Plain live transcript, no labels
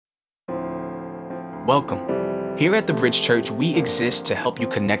Welcome. Here at the Bridge Church, we exist to help you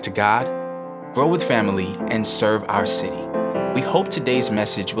connect to God, grow with family, and serve our city. We hope today's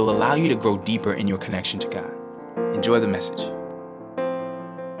message will allow you to grow deeper in your connection to God. Enjoy the message.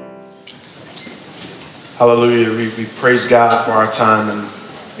 Hallelujah. We praise God for our time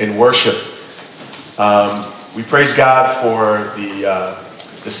in worship. We praise God for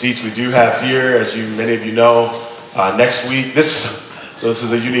the seats we do have here. As many of you know, next week, this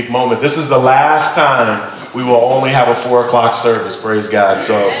is a unique moment. This is the last time we will only have a 4 o'clock service, praise God.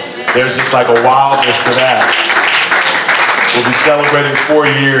 So there's just like a wildness to that. We'll be celebrating 4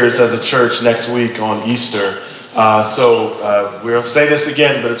 years as a church next week on Easter. We'll say this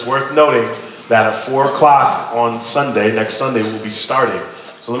again, but it's worth noting that at 4 o'clock on next Sunday, we'll be starting.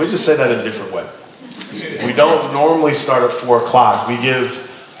 So let me just say that in a different way. We don't normally start at 4 o'clock. We give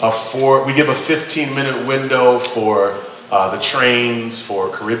a 15-minute window for the trains, for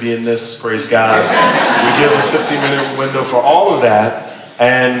Caribbeanness, praise God. We give a 15-minute window for all of that.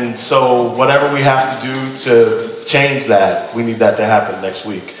 And so whatever we have to do to change that, we need that to happen next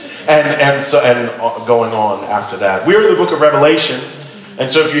week. And going on after that. We're in the book of Revelation.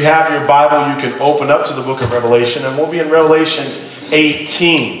 And so if you have your Bible, you can open up to the book of Revelation. And we'll be in Revelation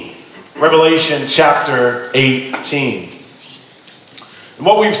 18. Revelation chapter 18. And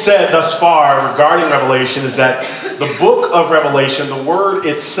what we've said thus far regarding Revelation is that the book of Revelation, the word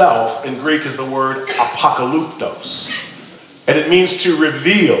itself in Greek is the word apokalyptos. And it means to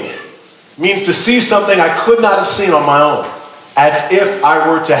reveal. It means to see something I could not have seen on my own. As if I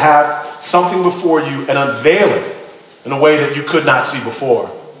were to have something before you and unveil it in a way that you could not see before.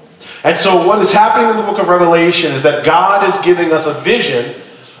 And so what is happening in the book of Revelation is that God is giving us a vision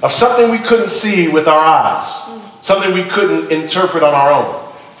of something we couldn't see with our eyes. Something we couldn't interpret on our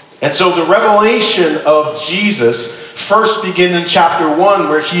own. And so the revelation of Jesus first begins in chapter 1,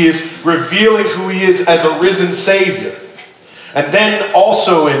 where he is revealing who he is as a risen Savior. And then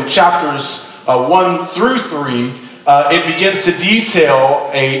also in chapters 1 through 3, it begins to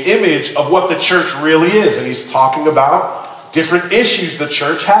detail an image of what the church really is. And he's talking about different issues the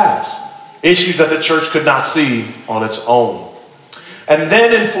church has. Issues that the church could not see on its own. And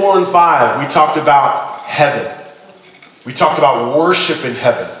then in 4 and 5, we talked about heaven. We talked about worship in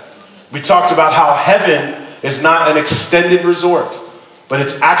heaven. We talked about how heaven is not an extended resort, but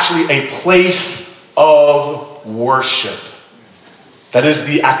it's actually a place of worship. That is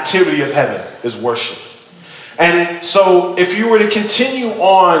the activity of heaven, is worship. And so if you were to continue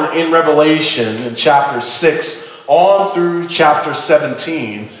on in Revelation in chapter 6 on through chapter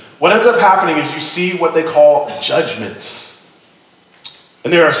 17, what ends up happening is you see what they call judgments.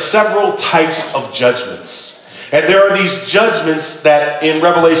 And there are several types of judgments. And there are these judgments that in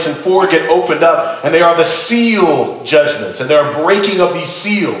Revelation 4 get opened up, and they are the seal judgments, and there are breaking of these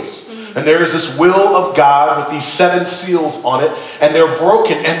seals. And there is this will of God with these 7 seals on it, and they're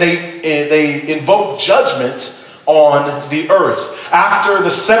broken, and they invoke judgment on the earth. After the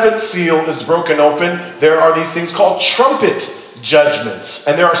 7th seal is broken open, there are these things called trumpet judgments,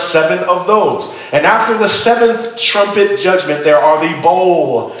 and there are 7 of those. And after the 7th trumpet judgment, there are the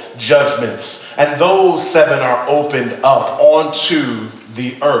bowl judgments, and those 7 are opened up onto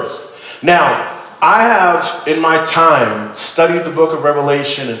the earth. Now, I have, in my time, studied the book of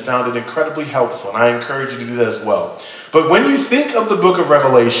Revelation and found it incredibly helpful, and I encourage you to do that as well. But when you think of the book of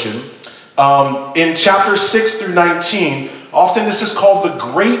Revelation, in chapters 6 through 19, often this is called the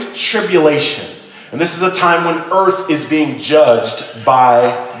Great Tribulation. And this is a time when earth is being judged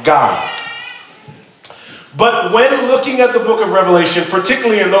by God. But when looking at the book of Revelation,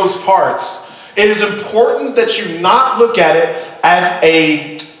 particularly in those parts, it is important that you not look at it as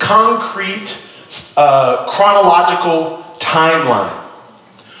a concrete, chronological timeline.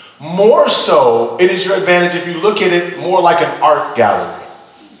 More so, it is your advantage if you look at it more like an art gallery,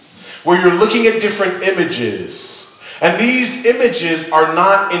 where you're looking at different images. And these images are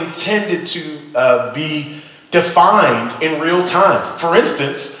not intended to be defined in real time. For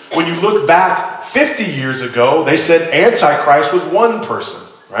instance, when you look back 50 years ago, they said Antichrist was one person,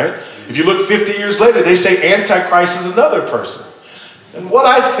 right? If you look 50 years later, they say Antichrist is another person. And what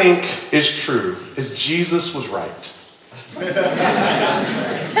I think is true is Jesus was right.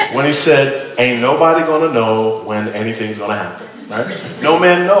 When he said, ain't nobody gonna know when anything's gonna happen, right? No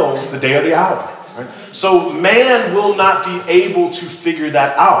man knows the day or the hour. Right? So man will not be able to figure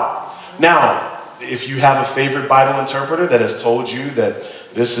that out. Now, if you have a favorite Bible interpreter that has told you that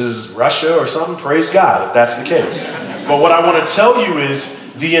this is Russia or something, praise God if that's the case. But what I want to tell you is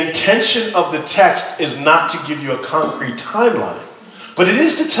the intention of the text is not to give you a concrete timeline, but it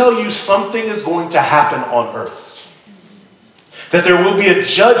is to tell you something is going to happen on earth. that there will be a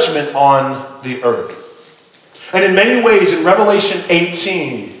judgment on the earth. And in many ways, in Revelation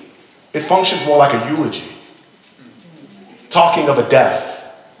 18, it functions more like a eulogy, talking of a death,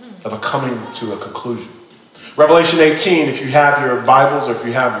 of a coming to a conclusion. Revelation 18, if you have your Bibles or if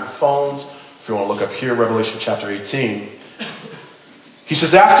you have your phones, if you want to look up here, Revelation chapter 18, he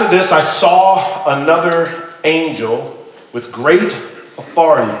says, after this I saw another angel with great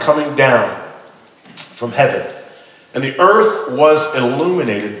authority coming down from heaven, and the earth was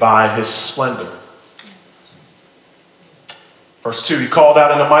illuminated by his splendor. Verse 2, he called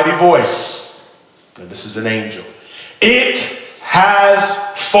out in a mighty voice, and this is an angel, it has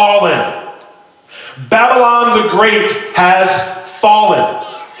fallen. Babylon the Great has fallen.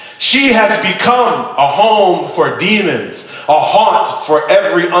 She has become a home for demons, a haunt for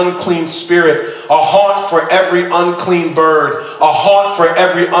every unclean spirit, a haunt for every unclean bird, a haunt for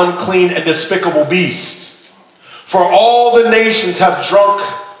every unclean and despicable beast. For all the nations have drunk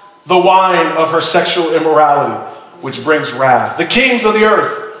the wine of her sexual immorality, which brings wrath. The kings of the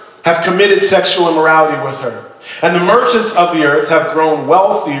earth have committed sexual immorality with her, and the merchants of the earth have grown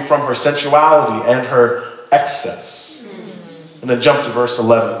wealthy from her sensuality and her excess. And then jump to verse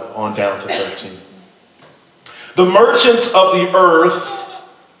 11 on down to 13. The merchants of the earth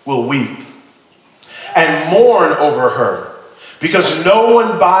will weep and mourn over her, because no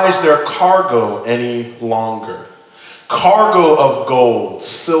one buys their cargo any longer. Cargo of gold,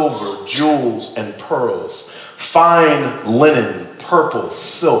 silver, jewels, and pearls, fine linen, purple,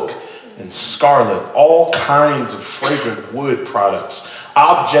 silk, and scarlet, all kinds of fragrant wood products,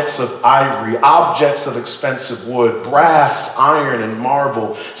 objects of ivory, objects of expensive wood, brass, iron, and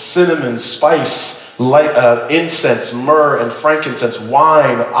marble, cinnamon, spice, incense, myrrh, and frankincense,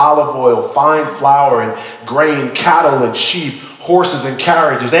 wine, olive oil, fine flour, and grain, cattle and sheep, horses and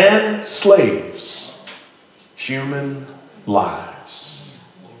carriages, and slaves, human lives.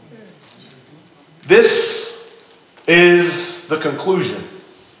 This is the conclusion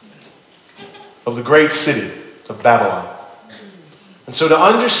of the great city of Babylon. And so to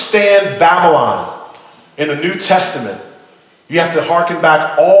understand Babylon in the New Testament, you have to hearken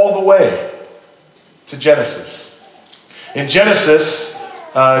back all the way to Genesis. In Genesis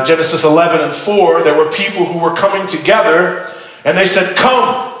 11 and 4, there were people who were coming together and they said,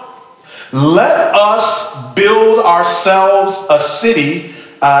 come, let us build ourselves a city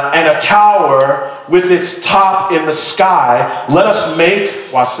and a tower with its top in the sky. Let us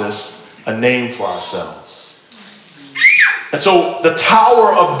make, watch this, a name for ourselves. And so the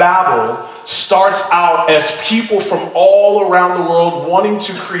Tower of Babel starts out as people from all around the world wanting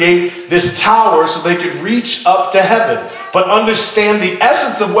to create this tower so they could reach up to heaven. But understand the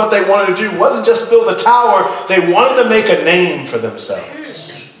essence of what they wanted to do wasn't just build a tower, they wanted to make a name for themselves.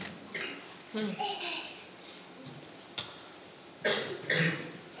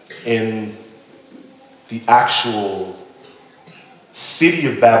 In the actual city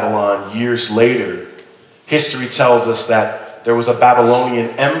of Babylon years later, history tells us that there was a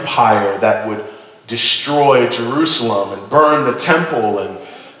Babylonian empire that would destroy Jerusalem and burn the temple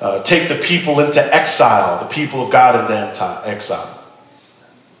and take the people into exile, the people of God into exile.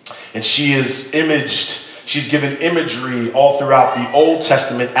 And she is imaged, she's given imagery all throughout the Old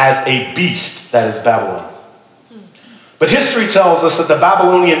Testament as a beast that is Babylon. But history tells us that the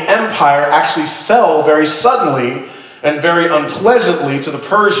Babylonian Empire actually fell very suddenly and very unpleasantly to the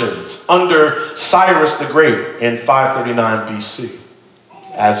Persians under Cyrus the Great in 539 BC,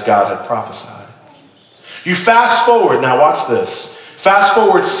 as God had prophesied. You fast forward, now watch this. Fast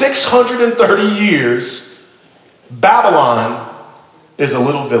forward 630 years, Babylon is a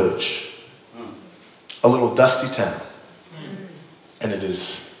little village, a little dusty town, and it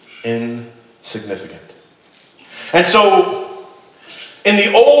is insignificant. And so, in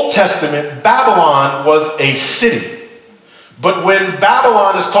the Old Testament, Babylon was a city. But when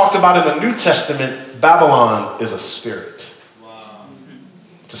Babylon is talked about in the New Testament, Babylon is a spirit. Wow.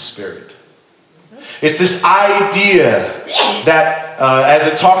 It's a spirit. It's this idea that, as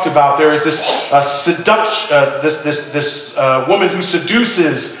it talked about, there is this this woman who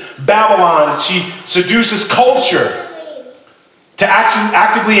seduces Babylon. She seduces culture to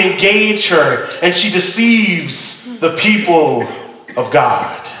actively engage her, and she deceives the people of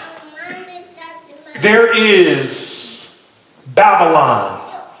God. There is Babylon,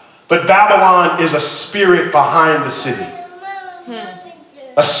 but Babylon is a spirit behind the city.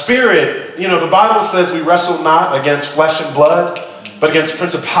 A spirit, the Bible says we wrestle not against flesh and blood, but against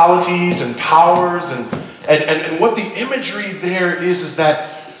principalities and powers. And what the imagery there is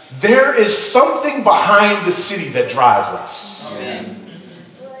that there is something behind the city that drives us. Amen.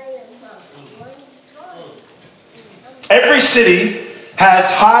 Every city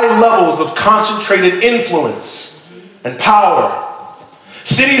has high levels of concentrated influence and power.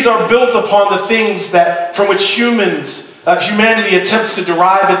 Cities are built upon the things that from which humanity attempts to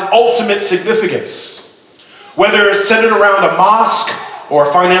derive its ultimate significance. Whether it's centered around a mosque or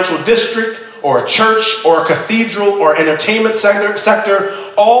a financial district or a church or a cathedral or entertainment sector,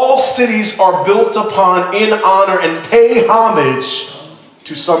 all cities are built upon, in honor, and pay homage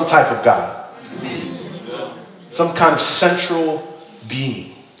to some type of God. Some kind of central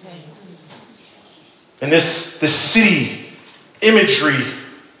being. And this city imagery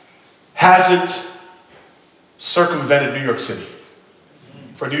hasn't circumvented New York City.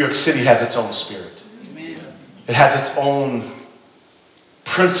 For New York City has its own spirit. It has its own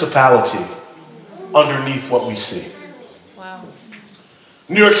principality underneath what we see. Wow.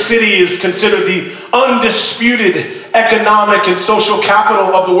 New York City is considered the undisputed economic and social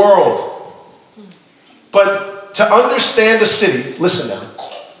capital of the world. But to understand a city, listen now,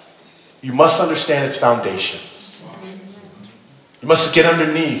 you must understand its foundations. You must get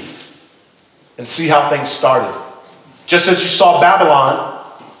underneath and see how things started. Just as you saw Babylon,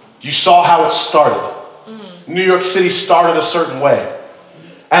 you saw how it started. New York City started a certain way.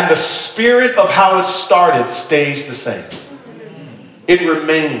 And the spirit of how it started stays the same. It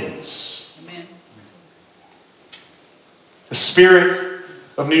remains. The spirit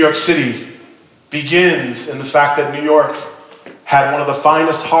of New York City begins in the fact that New York had one of the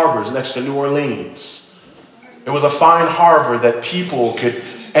finest harbors next to New Orleans. It was a fine harbor that people could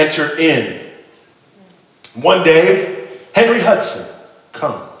enter in. One day, Henry Hudson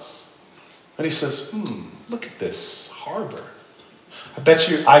comes and he says, look at this harbor. I bet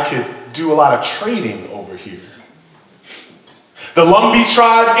you I could do a lot of trading over here. The Lumbee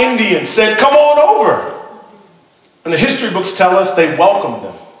tribe Indians said, come on over. And the history books tell us they welcomed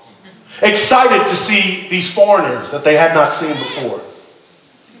them, excited to see these foreigners that they had not seen before.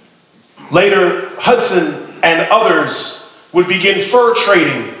 Later, Hudson and others would begin fur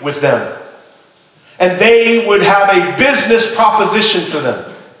trading with them. And they would have a business proposition for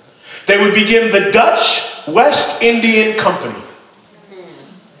them. They would begin the Dutch West Indian Company.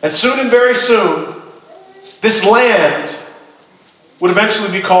 And soon and very soon, this land would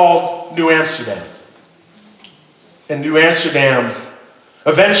eventually be called New Amsterdam. And New Amsterdam,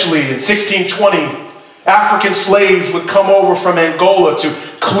 eventually in 1620, African slaves would come over from Angola to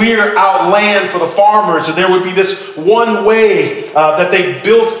clear out land for the farmers. And there would be this one way that they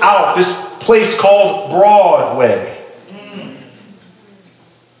built out, this place called Broadway.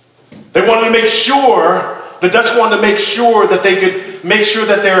 They wanted to make sure, the Dutch wanted to make sure that they could make sure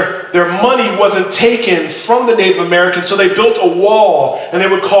that their money wasn't taken from the Native Americans, so they built a wall, and they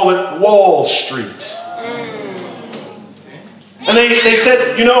would call it Wall Street. And they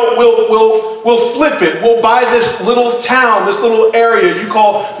said, you know, we'll flip it. We'll buy this little town, this little area you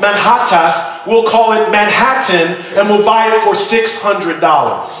call Manhattas. We'll call it Manhattan, and we'll buy it for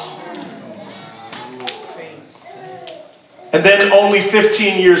 $600. And then only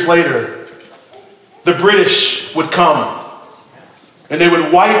 15 years later, the British would come and they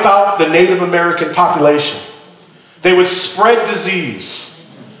would wipe out the Native American population. They would spread disease.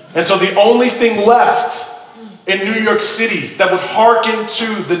 And so the only thing left in New York City that would hearken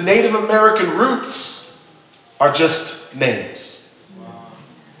to the Native American roots are just names.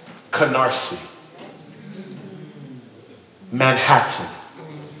 Canarsie, Manhattan,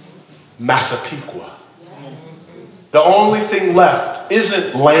 Massapequa. The only thing left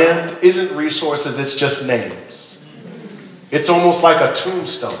isn't land, isn't resources, it's just names. It's almost like a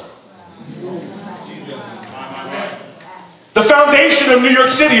tombstone. The foundation of New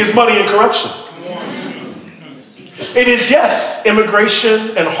York City is money and corruption. It is, yes,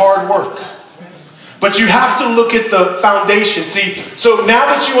 immigration and hard work. But you have to look at the foundation. See, so now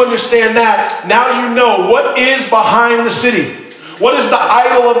that you understand that, now you know what is behind the city. What is the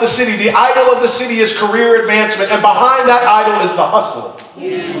idol of the city? The idol of the city is career advancement, and behind that idol is the hustle.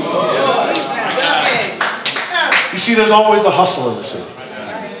 You see, there's always a hustle in the city.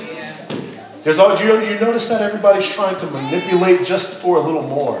 You notice that everybody's trying to manipulate just for a little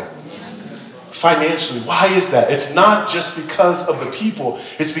more financially. Why is that? It's not just because of the people.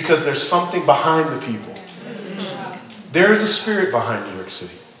 It's because there's something behind the people. There is a spirit behind New York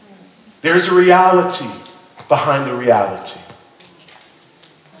City. There's a reality behind the reality.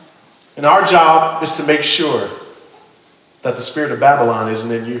 And our job is to make sure that the spirit of Babylon isn't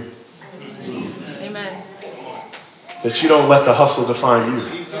in you. Amen. That you don't let the hustle define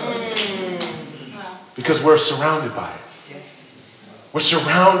you. Because we're surrounded by it. We're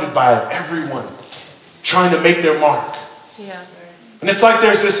surrounded by everyone trying to make their mark. Yeah. And it's like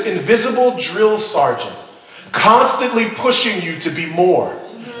there's this invisible drill sergeant constantly pushing you to be more,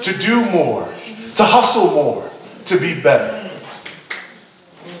 to do more, to hustle more, to be better.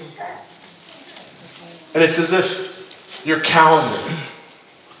 And it's as if your calendar,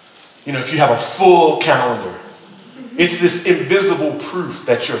 if you have a full calendar, it's this invisible proof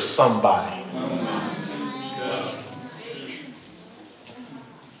that you're somebody.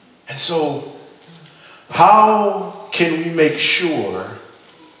 And so, how can we make sure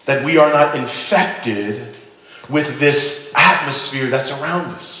that we are not infected with this atmosphere that's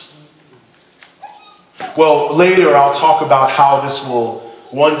around us? Well, later I'll talk about how this will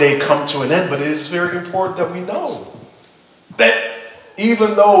one day come to an end, but it is very important that we know that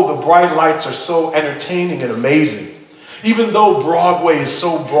even though the bright lights are so entertaining and amazing, even though Broadway is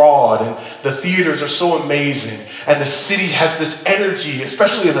so broad and the theaters are so amazing and the city has this energy,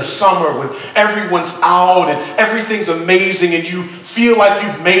 especially in the summer when everyone's out and everything's amazing and you feel like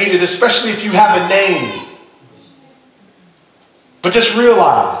you've made it, especially if you have a name. But just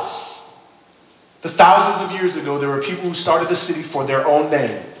realize that thousands of years ago, there were people who started the city for their own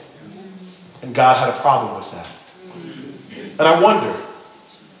name. And God had a problem with that. And I wonder,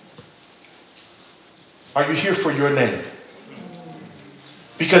 are you here for your name?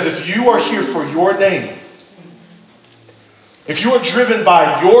 Because if you are here for your name, if you are driven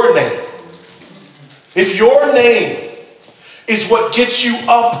by your name, if your name is what gets you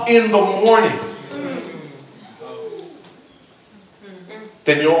up in the morning,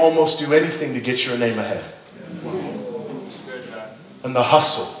 then you'll almost do anything to get your name ahead. And the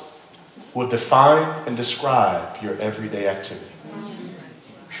hustle will define and describe your everyday activity.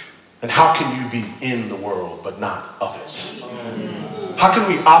 And how can you be in the world but not of it? How can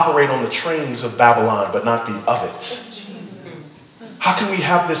we operate on the trains of Babylon but not be of it? How can we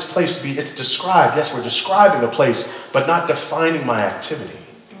have this place be, it's described, yes, we're describing a place, but not defining my activity?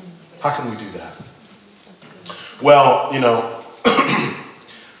 How can we do that? Well,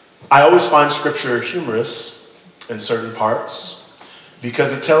 I always find scripture humorous in certain parts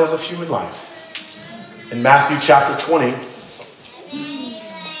because it tells of human life. In Matthew chapter 20,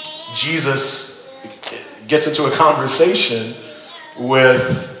 Jesus gets into a conversation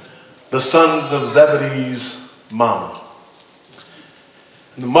with the sons of Zebedee's mama.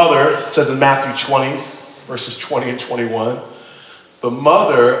 And the mother says in Matthew 20, verses 20 and 21, the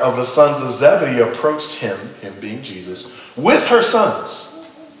mother of the sons of Zebedee approached him being Jesus, with her sons.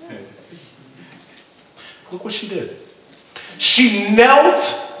 Look what she did. She knelt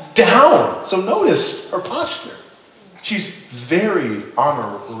down. So notice her posture. She's very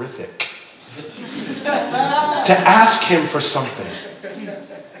honorific. To ask him for something.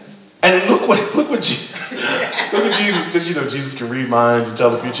 And look what Jesus, because Jesus can read minds and tell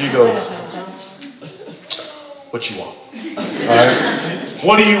the future. He goes, what you want? All right?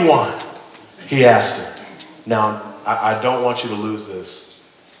 What do you want? He asked her. Now, I don't want you to lose this.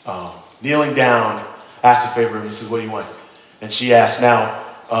 Kneeling down, asked a favor, and he says, what do you want? And she asked. Now,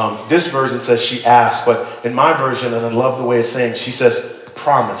 this version says she asked, but in my version, and I love the way it's saying, she says,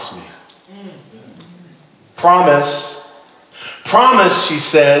 promise me. Promise, she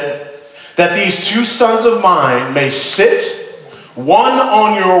said, that these two sons of mine may sit, one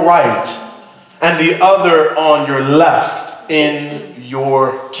on your right and the other on your left in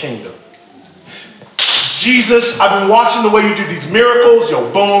your kingdom. Jesus, I've been watching the way you do these miracles.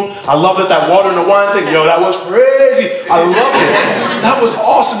 Yo, boom. I love that water and the wine thing. Yo, that was crazy. I love it. That was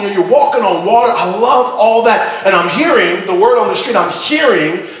awesome. You're walking on water. I love all that. And I'm hearing the word on the street. I'm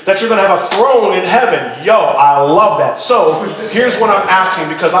hearing that you're going to have a throne in heaven. Yo, I love that. So here's what I'm asking,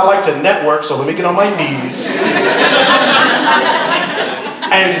 because I like to network. So let me get on my knees.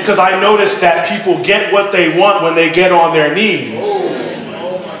 And because I notice that people get what they want when they get on their knees.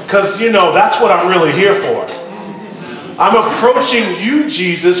 Because, that's what I'm really here for. I'm approaching you,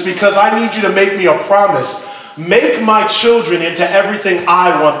 Jesus, because I need you to make me a promise. Make my children into everything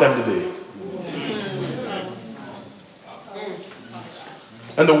I want them to be.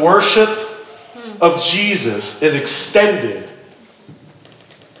 And the worship of Jesus is extended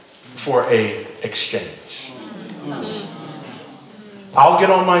for an exchange. I'll get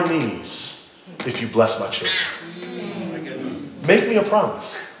on my knees if you bless my children. Make me a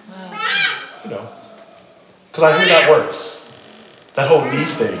promise. Because I hear that works. That whole knee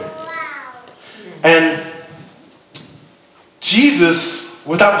thing. And Jesus,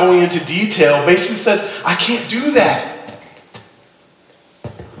 without going into detail, basically says, I can't do that.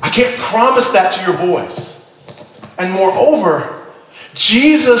 I can't promise that to your boys. And moreover,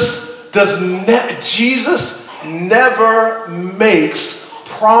 Jesus never makes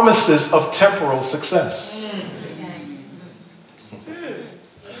promises of temporal success.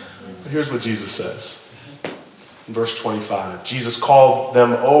 But here's what Jesus says. in verse 25. Jesus called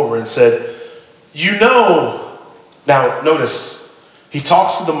them over and said, you know. Now, notice, he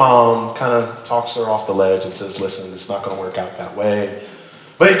talks to the mom, kind of talks her off the ledge and says, listen, it's not going to work out that way.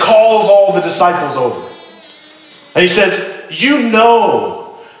 But he calls all the disciples over. And he says, you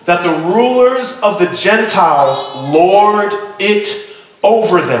know that the rulers of the Gentiles lord it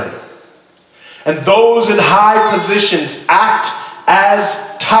over them. And those in high positions act as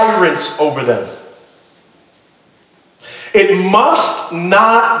tyrants over them. It must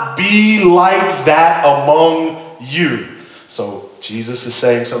not be like that among you. So Jesus is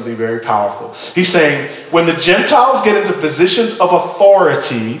saying something very powerful. He's saying when the Gentiles get into positions of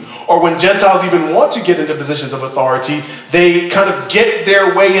authority, or when Gentiles even want to get into positions of authority, they kind of get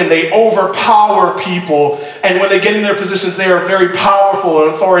their way and they overpower people. And when they get in their positions, they are very powerful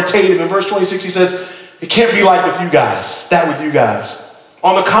and authoritative. In verse 26, he says, it can't be like with you guys, that with you guys.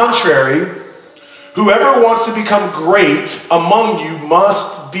 On the contrary, whoever wants to become great among you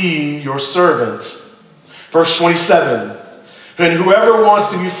must be your servant. Verse 27, and whoever wants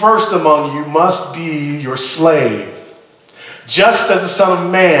to be first among you must be your slave. Just as the Son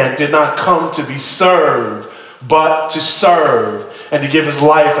of Man did not come to be served, but to serve and to give his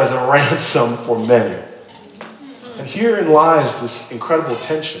life as a ransom for many. And herein lies this incredible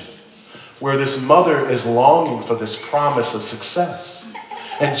tension where this mother is longing for this promise of success.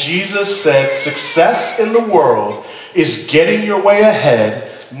 And Jesus said, success in the world is getting your way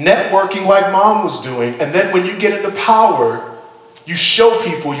ahead, networking like mom was doing, and then when you get into power, you show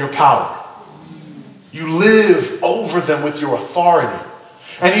people your power. You live over them with your authority.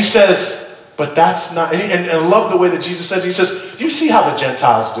 And he says, but that's not, and I love the way that Jesus says, he says, you see how the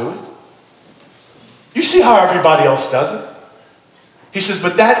Gentiles do it. You see how everybody else does it. He says,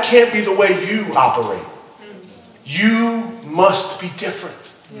 but that can't be the way you operate. You must be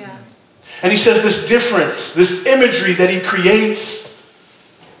different. Yeah. And he says this difference, this imagery that he creates,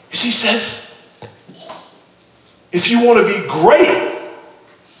 is he says, if you want to be great,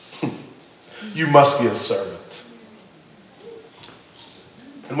 you must be a servant.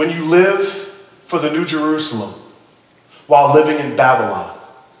 And when you live for the New Jerusalem while living in Babylon,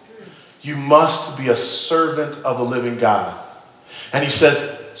 you must be a servant of the living God. And he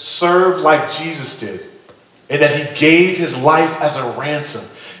says, serve like Jesus did, and that he gave his life as a ransom.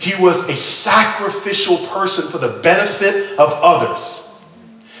 He was a sacrificial person for the benefit of others.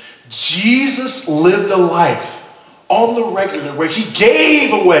 Jesus lived a life on the regular where he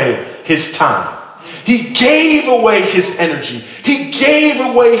gave away his time. He gave away his energy. He gave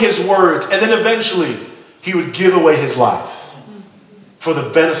away his words. And then eventually he would give away his life for the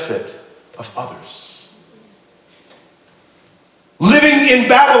benefit of others. Living in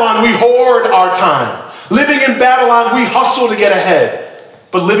Babylon, we hoard our time. Living in Babylon, we hustle to get ahead.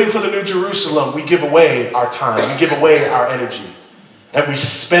 But living for the New Jerusalem, we give away our time. We give away our energy. And we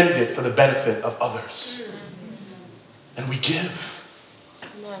spend it for the benefit of others. And we give.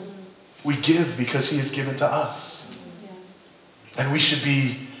 We give because he has given to us. And we should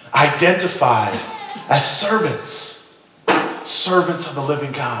be identified as servants. Servants of the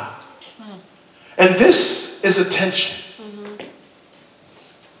living God. And this is a tension.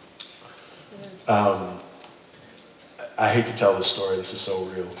 I hate to tell this story. This is so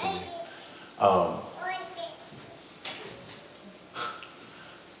real to me.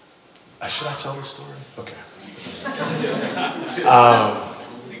 Should I tell this story? Okay.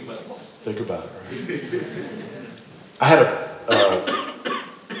 Think about it, right? I had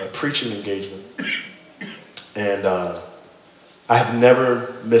a preaching engagement, and I have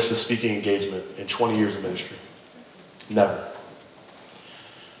never missed a speaking engagement in 20 years of ministry. Never.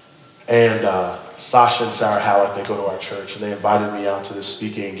 And Sasha and Sarah Halleck, they go to our church, and they invited me out to this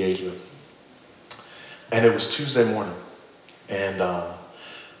speaking engagement. And it was Tuesday morning. And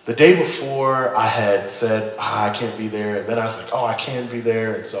the day before, I had said, I can't be there. And then I was like, I can be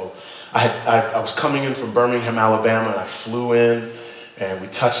there. And so I was coming in from Birmingham, Alabama, and I flew in, and we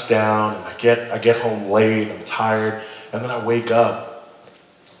touched down, and I get home late, I'm tired, and then I wake up,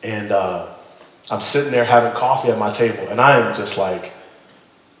 and I'm sitting there having coffee at my table, and I am just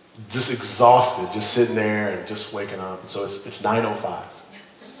exhausted, just sitting there and just waking up. And so it's 9:05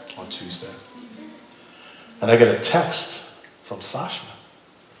 on Tuesday. And I get a text from Sasha.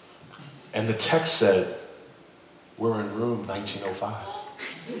 And the text said, we're in room 1905.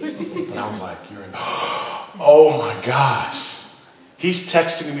 And I was like, you're in, oh my gosh. He's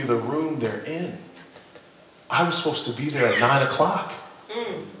texting me the room they're in. I was supposed to be there at 9 o'clock.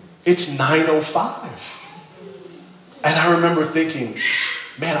 It's 9:05. And I remember thinking,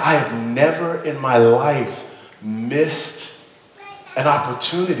 man, I have never in my life missed an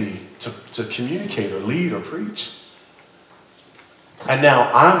opportunity to communicate or lead or preach. And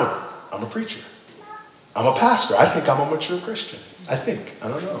now I'm a preacher. I'm a pastor. I think I'm a mature Christian. I think. I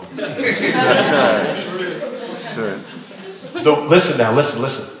don't know.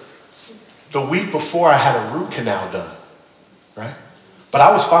 Listen. The week before I had a root canal done, right? But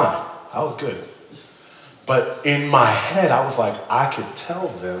I was fine. I was good. But in my head, I was like, I could tell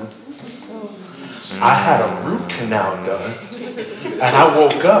them I had a root canal done. And I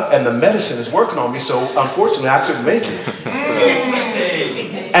woke up and the medicine is working on me, so unfortunately I couldn't make it.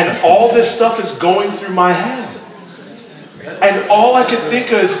 And all this stuff is going through my head. And all I could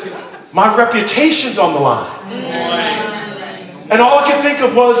think is, my reputation's on the line. And all I could think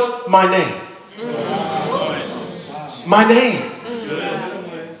of was my name. My name.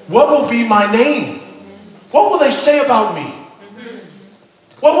 What will be my name? What will they say about me?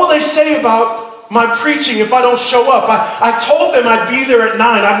 What will they say about my preaching if I don't show up? I told them I'd be there at 9.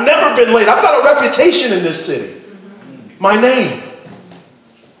 I've never been late. I've got a reputation in this city. My name.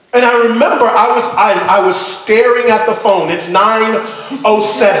 And I remember I was staring at the phone. It's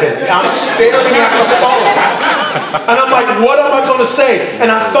 9:07. I'm staring at the phone. And I'm like, what am I going to say?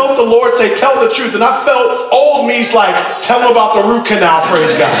 And I felt the Lord say, tell the truth. And I felt old me's like, tell them about the root canal,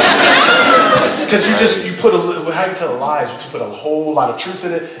 praise God. Because you put a little, how you tell lies, you just put a whole lot of truth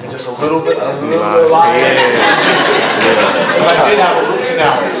in it and just a little bit of lie in it. Because I did have a root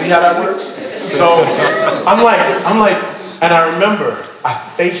canal. See how that works? So I'm like, and I remember I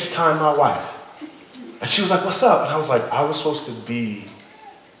FaceTimed my wife. And she was like, what's up? And I was like, I was supposed to be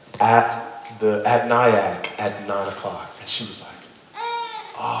at NIAC at 9 o'clock. And she was like,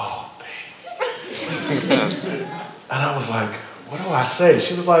 oh, babe. And I was like, what do I say?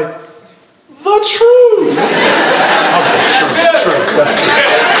 She was like, the truth. I was like, true, that's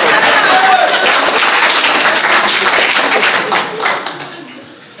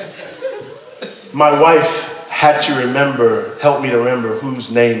true. My wife had to help me to remember whose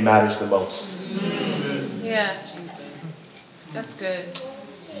name matters the most. Yeah. That's good.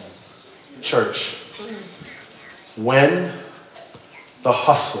 Church, when the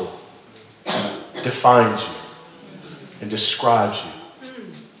hustle defines you and describes you,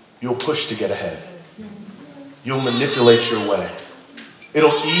 you'll push to get ahead. You'll manipulate your way.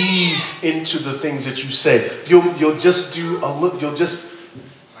 It'll ease into the things that you say. You'll just do a little,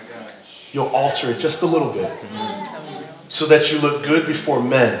 you'll alter it just a little bit so that you look good before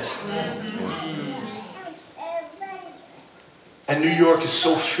men. And New York is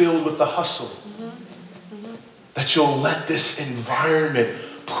so filled with the hustle that you'll let this environment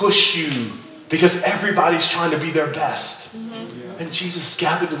push you because everybody's trying to be their best. And Jesus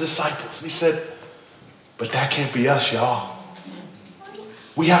gathered the disciples and he said, but that can't be us, y'all.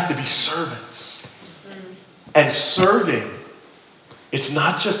 We have to be servants. And serving, it's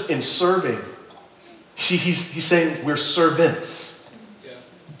not just in serving. See, he's saying we're servants.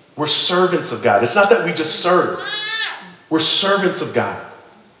 We're servants of God. It's not that we just serve. We're servants of God.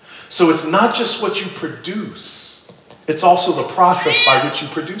 So it's not just what you produce. It's also the process by which you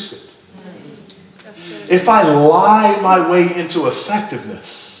produce it. If I lie my way into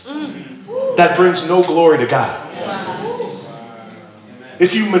effectiveness, that brings no glory to God.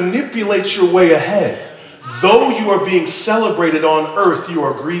 If you manipulate your way ahead, though you are being celebrated on earth, you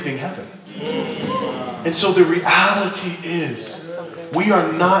are grieving heaven. And so the reality is, we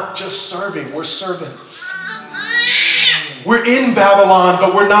are not just serving, we're servants. We're in Babylon,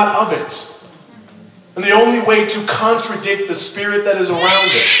 but we're not of it. And the only way to contradict the spirit that is around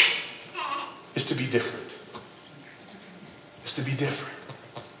us is to be different. Is to be different.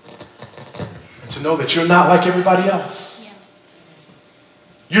 And to know that you're not like everybody else.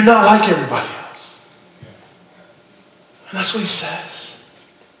 You're not like everybody else. And that's what he says.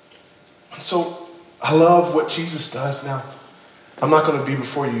 And so I love what Jesus does now. I'm not going to be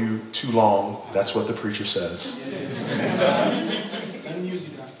before you too long. That's what the preacher says.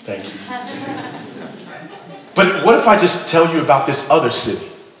 Thank you. But what if I just tell you about this other city?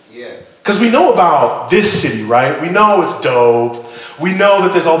 Because we know about this city, right? We know it's dope. We know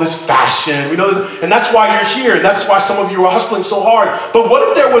that there's all this fashion. We know this, and that's why you're here. And that's why some of you are hustling so hard. But what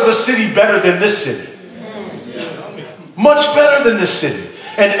if there was a city better than this city? Much better than this city.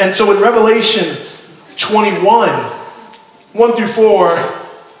 And so in Revelation 21, 1 through 4,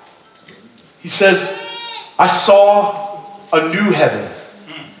 he says, I saw a new heaven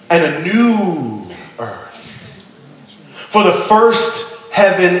and a new earth. For the first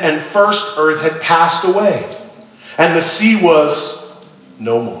heaven and first earth had passed away, and the sea was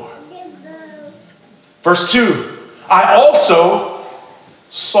no more. Verse 2, I also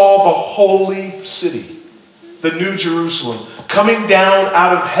saw the holy city, the new Jerusalem, coming down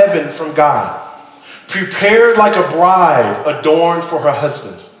out of heaven from God, prepared like a bride adorned for her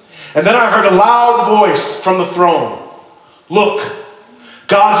husband. And then I heard a loud voice from the throne. Look,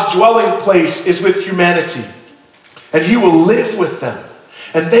 God's dwelling place is with humanity, and he will live with them,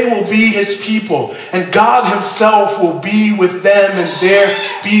 and they will be his people, and God himself will be with them, and there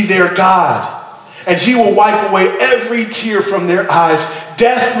be their God. And he will wipe away every tear from their eyes.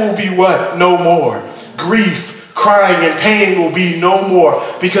 Death will be what? No more. Grief, crying, and pain will be no more,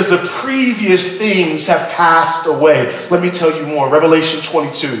 because the previous things have passed away. Let me tell you more. Revelation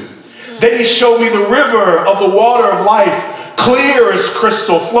 22. Then he showed me the river of the water of life, clear as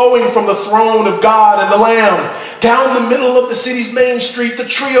crystal, flowing from the throne of God and the Lamb. Down the middle of the city's main street, the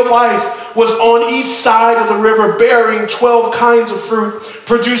tree of life was on each side of the river, bearing 12 kinds of fruit,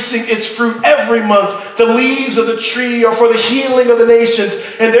 producing its fruit every month. The leaves of the tree are for the healing of the nations,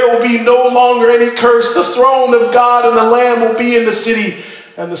 and there will be no longer any curse. The throne of God and the Lamb will be in the city,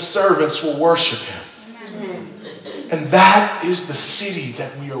 and the servants will worship him. And that is the city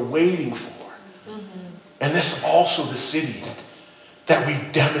that we are waiting for. And that's also the city that we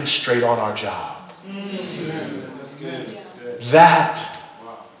demonstrate on our job. That's good. That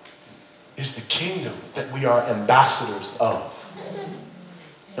is the kingdom that we are ambassadors of.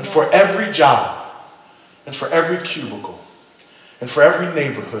 And for every job, and for every cubicle, and for every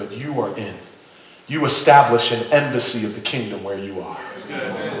neighborhood you are in, you establish an embassy of the kingdom where you are. That's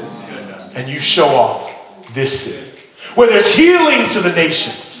good. That's good. And you show off this city. Where there's healing to the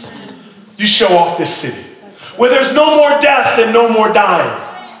nations, you show off this city. Where there's no more death and no more dying,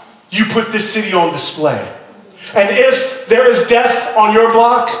 you put this city on display. And if there is death on your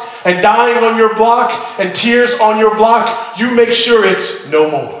block, and dying on your block, and tears on your block, you make sure it's no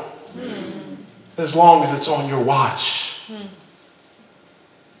more. As long as it's on your watch.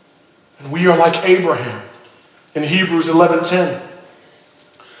 And we are like Abraham in Hebrews 11:10.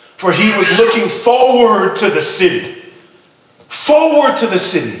 For he was looking forward to the city. Forward to the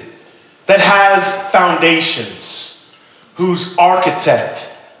city that has foundations, whose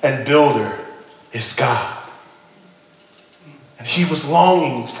architect and builder is God. And he was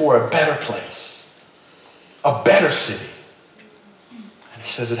longing for a better place, a better city. And he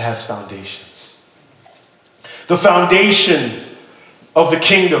says it has foundations. The foundation of the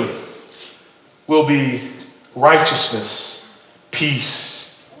kingdom will be righteousness,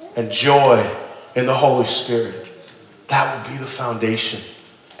 peace, and joy in the Holy Spirit. That will be the foundation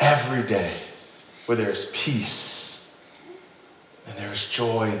every day, where there is peace and there is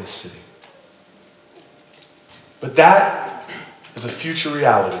joy in the city. But that is a future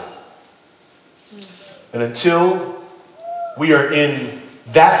reality. And until we are in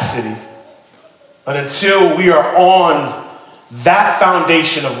that city, and until we are on that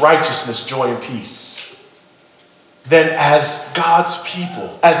foundation of righteousness, joy, and peace, then as God's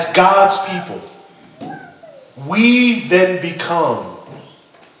people, we then become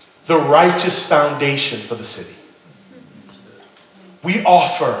the righteous foundation for the city. We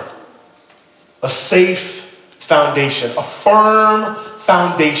offer a safe foundation, a firm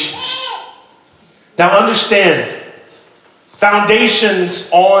foundation. Now understand, foundations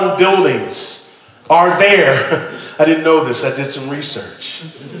on buildings are there. I didn't know this, I did some research.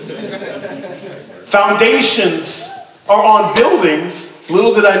 Foundations are on buildings,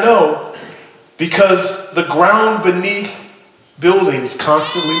 little did I know, because the ground beneath buildings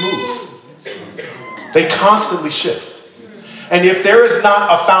constantly move. They constantly shift. And if there is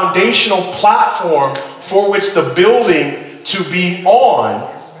not a foundational platform for which the building to be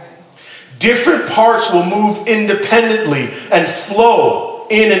on, different parts will move independently and flow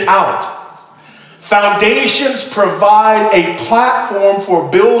in and out. Foundations provide a platform for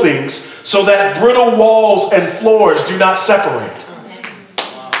buildings so that brittle walls and floors do not separate.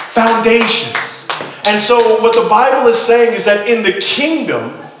 Foundations. And so what the Bible is saying is that in the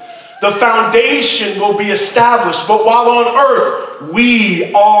kingdom, the foundation will be established. But while on earth,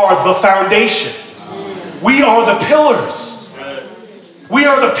 we are the foundation. We are the pillars. We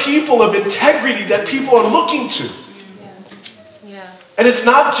are the people of integrity that people are looking to. And it's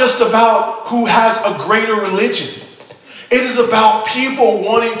not just about who has a greater religion. It is about people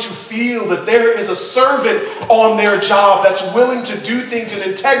wanting to feel that there is a servant on their job that's willing to do things in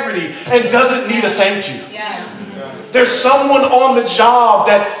integrity and doesn't need a thank you. Yes. There's someone on the job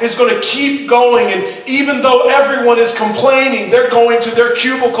that is going to keep going, and even though everyone is complaining, they're going to their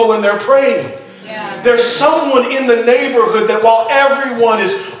cubicle and they're praying. Yeah. There's someone in the neighborhood that while everyone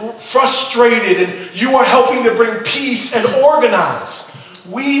is frustrated and you are helping to bring peace and organize,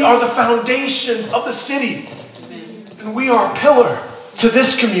 we are the foundations of the city. And we are a pillar to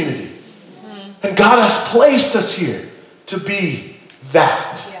this community. And God has placed us here to be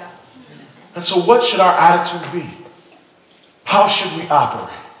that. Yeah. And so what should our attitude be? How should we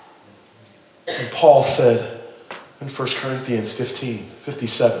operate? And Paul said in 1 Corinthians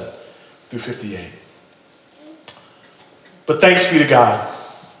 15:57 through 58. But thanks be to God.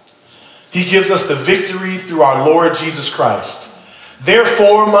 He gives us the victory through our Lord Jesus Christ.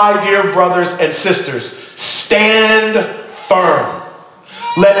 Therefore, my dear brothers and sisters, stand firm.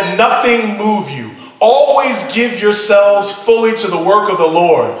 Let nothing move you. Always give yourselves fully to the work of the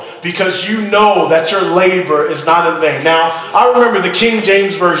Lord, because you know that your labor is not in vain. Now, I remember the King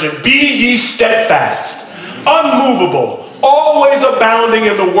James Version. Be ye steadfast, unmovable, always abounding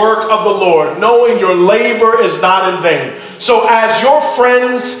in the work of the Lord, knowing your labor is not in vain. So as your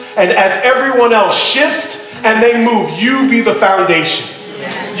friends and as everyone else shift and they move, you be the foundation.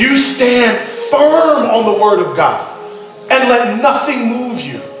 You stand firm on the word of God and let nothing move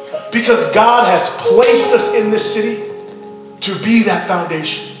you. Because God has placed us in this city to be that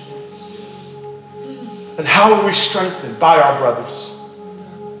foundation. And how are we strengthened? By our brothers.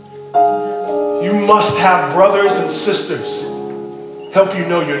 You must have brothers and sisters help you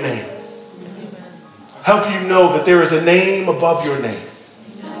know your name. Help you know that there is a name above your name.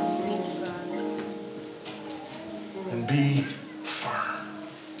 And be firm.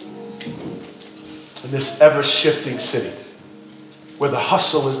 In this ever-shifting city, where the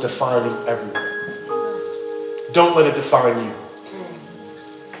hustle is defining everyone. Don't let it define you.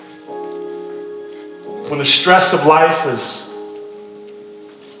 When the stress of life is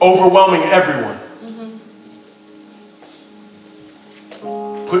overwhelming everyone,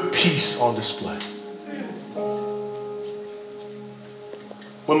 put peace on display.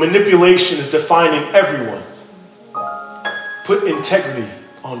 When manipulation is defining everyone, put integrity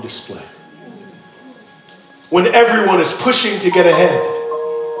on display. When everyone is pushing to get ahead,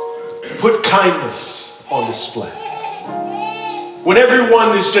 put kindness on display. When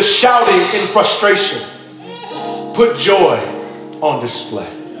everyone is just shouting in frustration, put joy on display.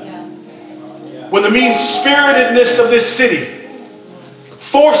 When the mean-spiritedness of this city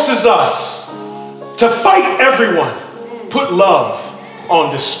forces us to fight everyone, put love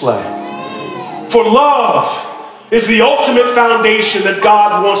on display. For love is the ultimate foundation that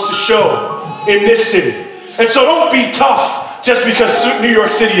God wants to show in this city. And so don't be tough just because New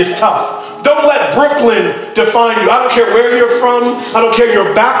York City is tough. Don't let Brooklyn define you. I don't care where you're from. I don't care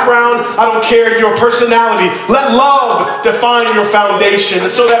your background. I don't care your personality. Let love define your foundation,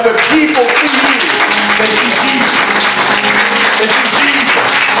 so that when people see you, they see Jesus. They see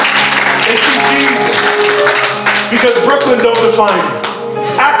Jesus. They see Jesus. Because Brooklyn don't define you.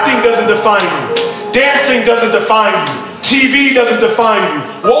 Acting doesn't define you. Dancing doesn't define you. TV doesn't define you.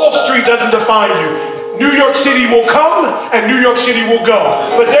 Wall Street doesn't define you. New York City will come and New York City will go.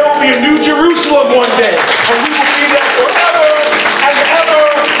 But there will be a New Jerusalem one day. And we will be there forever and ever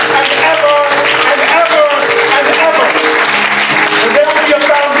and ever and ever and ever. And there will be a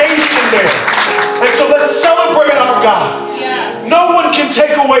foundation there. And so let's celebrate our God. No one can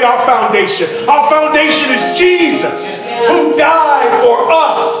take away our foundation. Our foundation is Jesus, who died for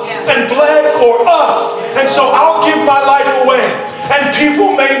us and bled for us. And so I'll give my life away. And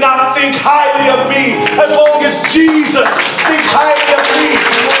people may not think highly of me, as long as Jesus thinks highly of me.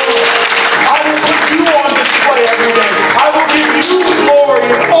 I will put you on display every day. I will give you glory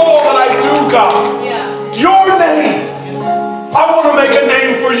in all that I do, God. Your name. I want to make a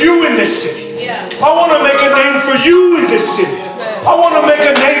name for you in this city. I want to make a name for you in this city. I want to make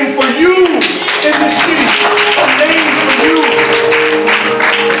a name for you in this city. A name for you.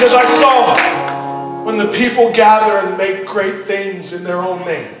 Because I saw when the people gather and make great things in their own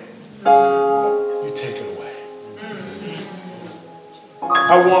name, you take it away.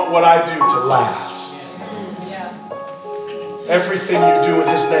 I want what I do to last. Everything you do in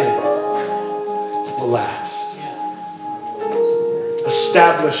his name will last.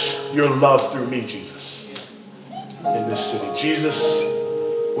 Establish your love through me, Jesus, in this city. Jesus,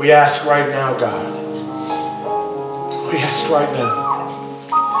 we ask right now, God. We ask right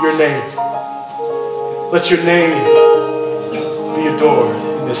now, your name. Let your name be adored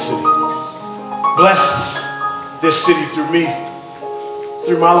in this city. Bless this city through me,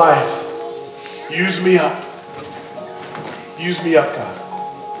 through my life. Use me up. Use me up, God.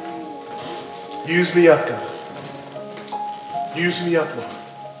 Use me up, God. Use me up, Lord.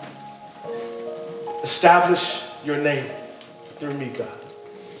 Establish your name through me, God.